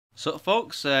So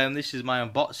folks, this is my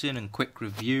unboxing and quick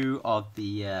review of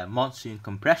the Monsoon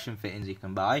compression fittings you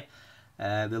can buy.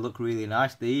 They look really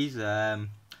nice, these, getting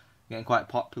quite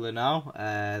popular now.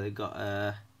 They've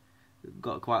got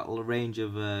quite a range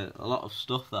of a lot of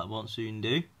stuff that Monsoon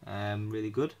do, really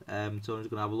good. So I'm just going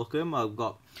to have a look at them. I've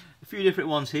got a few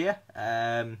different ones here.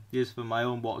 These for my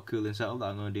own water cooling setup that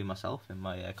I'm going to do myself in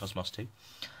my Cosmos 2.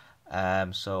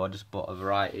 So I just bought a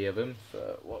variety of them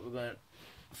for what we're going to,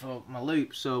 for my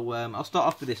loop. So I'll start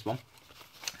off with this one.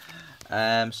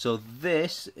 So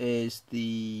this is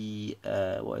the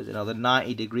what is it now? The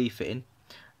 90-degree fitting,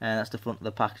 and that's the front of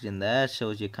the packaging. There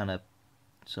shows you kind of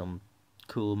some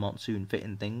cool Monsoon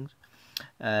fitting things,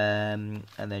 and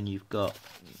then you've got,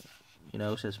 you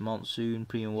know, it says Monsoon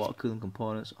premium water cooling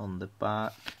components on the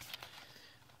back.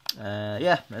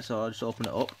 Yeah, so I'll just open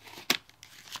it up.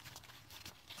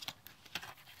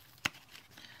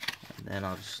 Then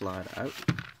I'll just slide it out.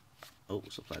 Oh,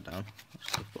 it's upside down. I'll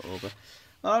just flip it over.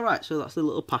 Alright, so that's the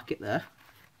little packet there.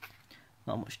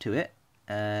 Not much to it.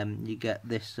 You get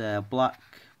this black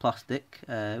plastic,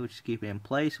 which is keeping it in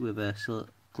place with a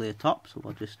clear top. So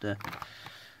I'll just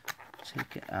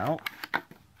take it out.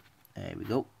 There we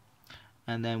go.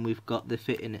 And then we've got the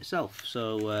fitting itself.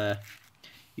 So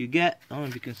you get, I don't know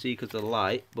if you can see because of the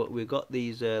light, but we've got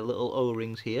these little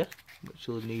O-rings here, which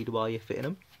you'll need while you're fitting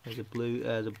them. There's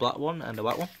a black one and a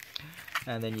white one,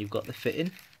 and then you've got the fitting,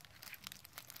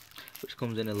 which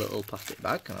comes in a little plastic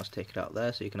bag, and I'll just take it out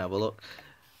there so you can have a look.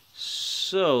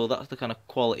 So that's the kind of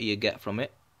quality you get from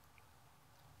it.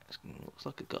 It looks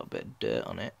like it's got a bit of dirt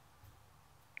on it.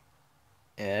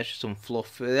 Yeah, it's just some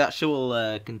fluff. The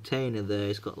actual container there,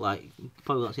 it's got like, you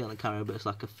probably can't see it on the camera, but it's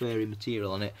like a furry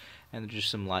material on it, and there's just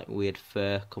some like weird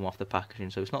fur come off the packaging,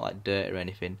 so it's not like dirt or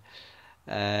anything.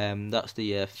 That's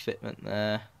the fitment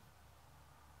there.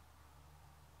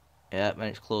 Yeah, and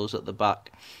it's closed at the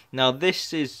back. Now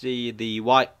this is the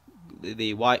white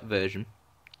version,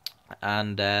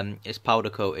 and it's powder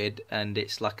coated, and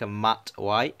it's like a matte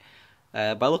white.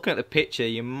 By looking at the picture,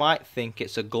 you might think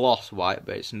it's a gloss white,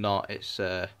 but it's not. It's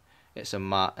a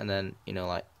matte, and then, you know,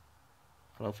 like,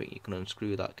 I don't think you can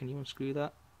unscrew that. Can you unscrew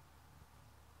that?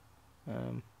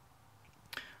 I'm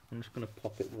just gonna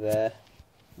pop it there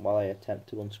while I attempt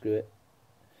to unscrew it.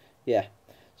 Yeah,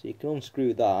 so you can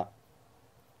unscrew that.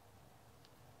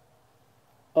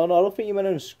 Oh no, I don't think you meant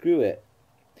to unscrew it.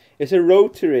 It's a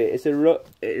rotary. It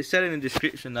said in the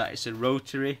description that it's a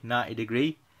rotary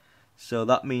 90-degree. So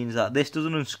that means that this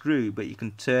doesn't unscrew, but you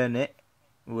can turn it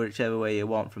whichever way you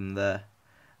want from there.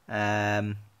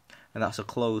 And that's a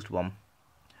closed one.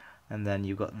 And then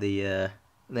you've got the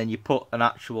then you put an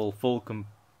actual full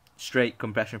straight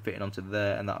compression fitting onto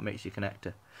there, and that makes your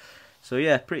connector. So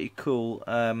yeah, pretty cool.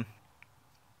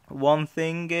 One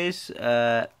thing is,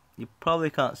 you probably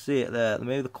can't see it there.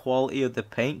 Maybe the quality of the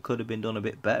paint could have been done a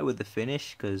bit better with the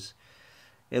finish, because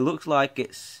it looks like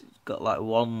it's got like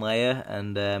one layer,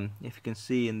 and if you can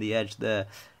see in the edge there,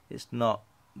 it's not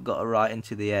got right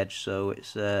into the edge, so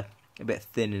it's a bit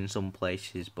thin in some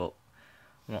places, but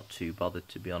I'm not too bothered,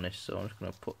 to be honest. So I'm just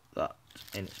going to put that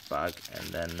in its bag, and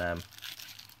then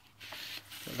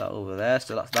put that over there.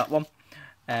 So that's that one.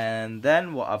 And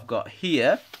then what I've got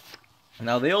here,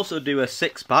 now they also do a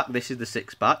 6-pack. This is the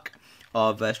 6-pack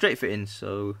of straight fittings.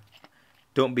 So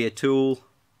don't be a tool,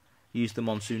 use the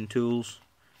Monsoon tools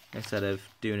instead of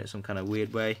doing it some kind of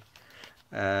weird way.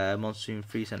 Monsoon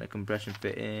 3-center compression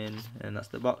fitting, and that's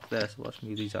the box there. So let's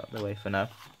move these out of the way for now.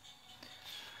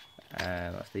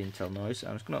 That's the Intel noise.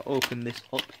 I'm just going to open this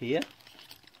up here,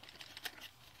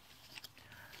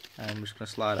 and I'm just going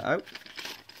to slide it out.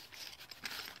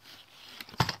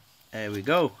 There we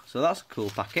go. So that's a cool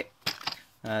packet.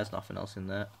 There's nothing else in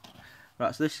there.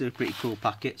 Right, so this is a pretty cool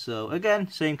packet. So again,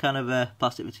 same kind of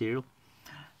plastic material.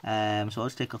 So I'll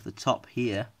just take off the top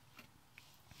here.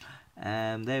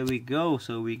 There we go.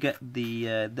 So we get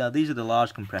the now these are the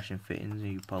large compression fittings.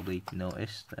 You probably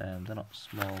noticed they're not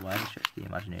small by any stretch of the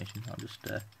imagination. I'll just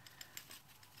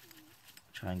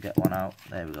try and get one out.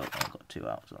 There we go. I've got 2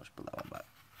 out, so I'll just put that one back.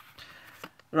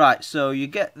 Right, so you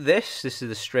get this. This is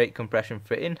a straight compression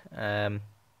fitting. That's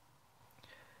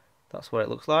what it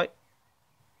looks like.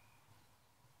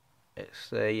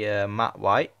 It's a matte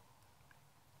white.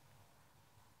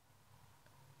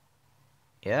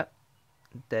 Yeah,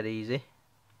 dead easy.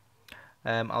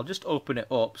 I'll just open it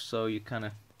up so you kind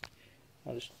of,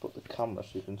 I'll just put the camera so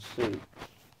you can see.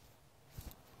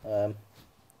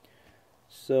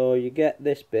 So you get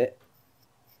this bit,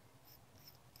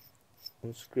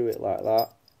 unscrew it like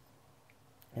that,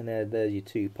 and there's your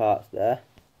 2 parts there.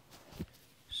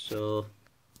 So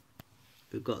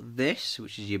we've got this,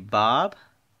 which is your barb.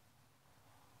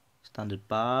 standard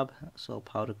barb, that's all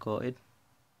powder coated,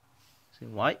 it's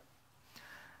in white.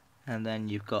 And then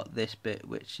you've got this bit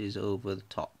which is over the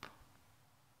top.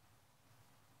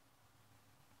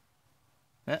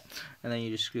 Yeah. And then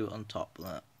you just screw it on top,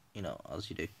 like, you know, as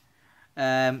you do.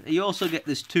 You also get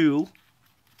this tool,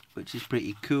 which is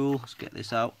pretty cool. Let's get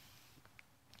this out.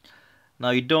 Now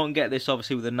you don't get this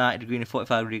obviously with a 90 degree and a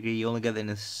 45 degree, you only get it in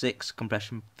a 6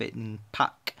 compression fitting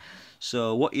pack.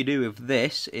 So what you do with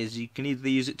this is you can either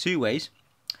use it two ways.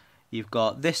 You've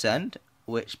got this end,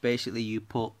 which basically you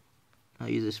put, I'll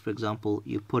use this for example,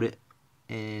 you put it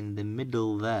in the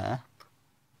middle there.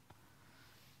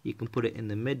 You can put it in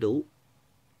the middle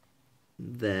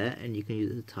there and you can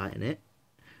use it to tighten it.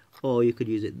 Or you could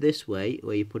use it this way,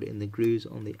 where you put it in the grooves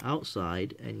on the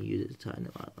outside and you use it to tighten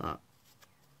it like that.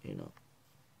 You know.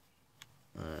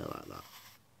 Like that.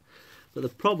 But the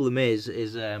problem is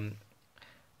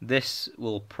this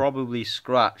will probably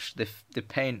scratch the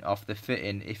paint off the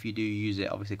fitting if you do use it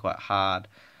obviously quite hard.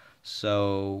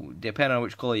 So depending on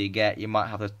which colour you get, you might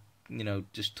have to, you know,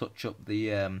 just touch up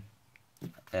the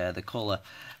colour.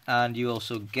 And you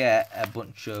also get a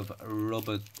bunch of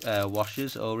rubber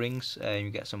washers, O-rings. You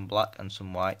get some black and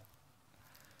some white.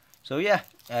 So yeah,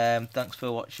 thanks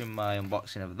for watching my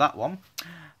unboxing of that one.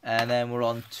 And then we're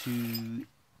on to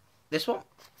this one.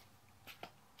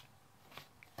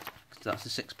 That's the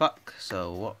 6-pack.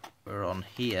 So what we're on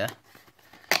here,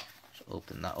 let's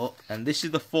open that up. And this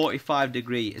is the 45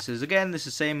 degree. It says again, this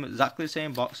is exactly the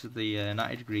same box as the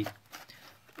 90 degree.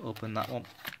 Open that one.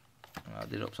 I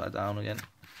did it upside down again.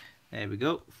 There we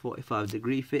go, 45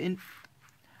 degree fitting.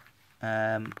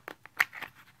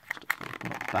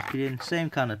 Packaging, same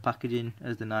kind of packaging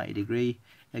as the 90 degree.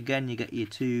 Again, you get your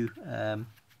two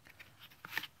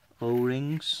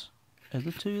O-rings. Is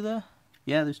there two there?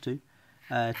 Yeah, there's two.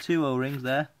 Two O-rings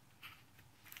there.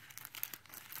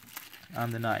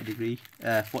 And the 90 degree,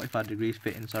 45 degrees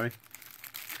fitting, sorry.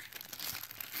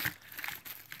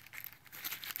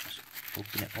 Just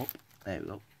open it up. There we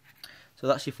go. So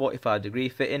that's your 45 degree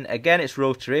fitting. Again, it's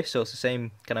rotary, so it's the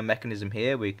same kind of mechanism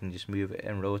here where you can just move it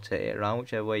and rotate it around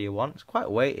whichever way you want. It's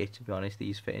quite weighty, to be honest,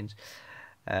 these fittings.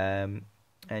 And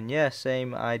yeah,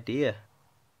 same idea.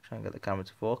 Try and get the camera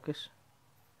to focus.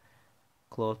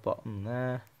 Closed bottom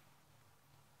there.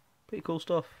 Pretty cool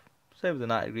stuff. Same with the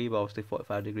 90 degree, but obviously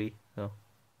 45 degree, so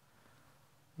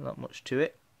not much to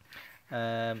it.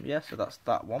 Yeah, so that's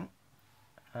that one.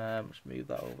 Let's move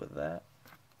that over there.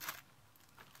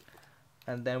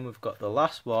 And then we've got the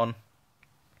last one,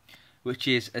 which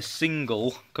is a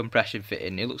single compression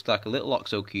fitting. It looks like a little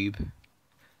OXO cube.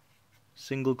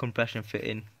 Single compression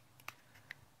fitting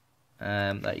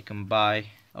that you can buy.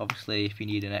 Obviously, if you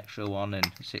need an extra one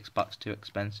and 6-pack's too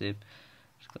expensive,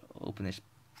 just got to open this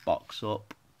box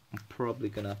up. I'm probably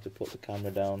going to have to put the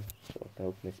camera down so I can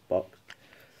open this box.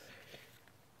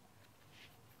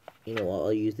 You know what,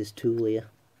 I'll use this tool here.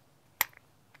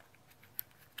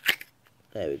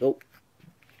 There we go.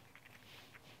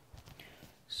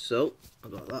 So,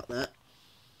 I've got that there.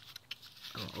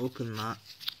 I'll open that.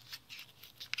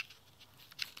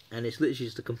 And it's literally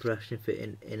just a compression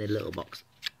fitting in a little box.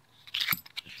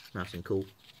 Nice and cool.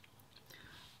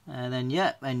 And then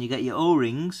yeah, and you get your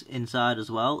O-rings inside as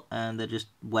well, and they're just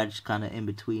wedged kind of in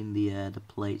between the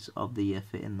plates of the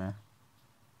fitting there.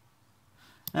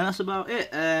 And that's about it.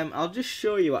 I'll just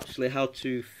show you actually how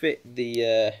to fit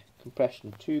the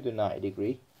compression to the 90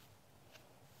 degree.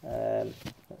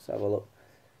 Let's have a look.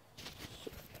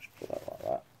 So, just put that like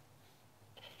that.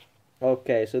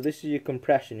 Okay, so this is your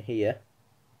compression here,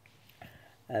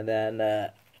 and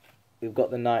then we've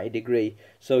got the 90 degree.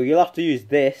 So you'll have to use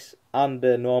this and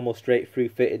the normal straight through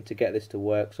fitting to get this to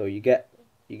work. So you get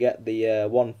the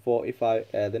 145,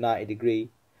 the 90 degree,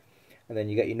 and then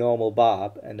you get your normal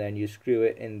barb, and then you screw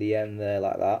it in the end there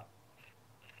like that.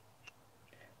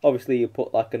 Obviously you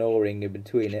put like an O-ring in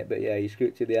between it, but yeah, you screw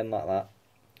it to the end like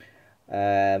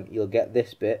that. You'll get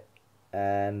this bit,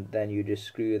 and then you just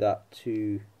screw that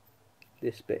to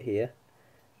this bit here.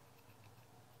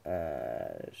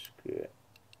 Screw it.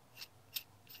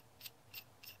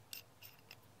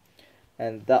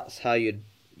 And that's how your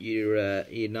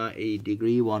 90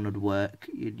 degree one would work.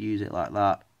 You'd use it like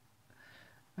that.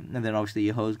 And then obviously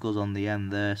your hose goes on the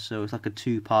end there, so it's like a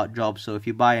 2-part job. So if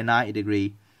you buy a 90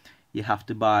 degree, you have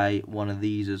to buy one of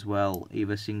these as well,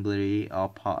 either singly or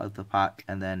part of the pack,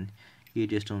 and then you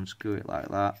just unscrew it like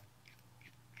that.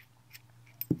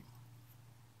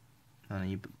 And then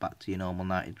you put back to your normal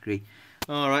 90 degree.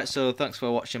 Alright, so thanks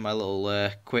for watching my little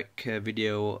quick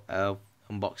video of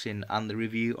unboxing and the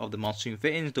review of the Monsoon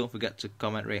fittings. Don't forget to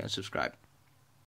comment, rate and subscribe.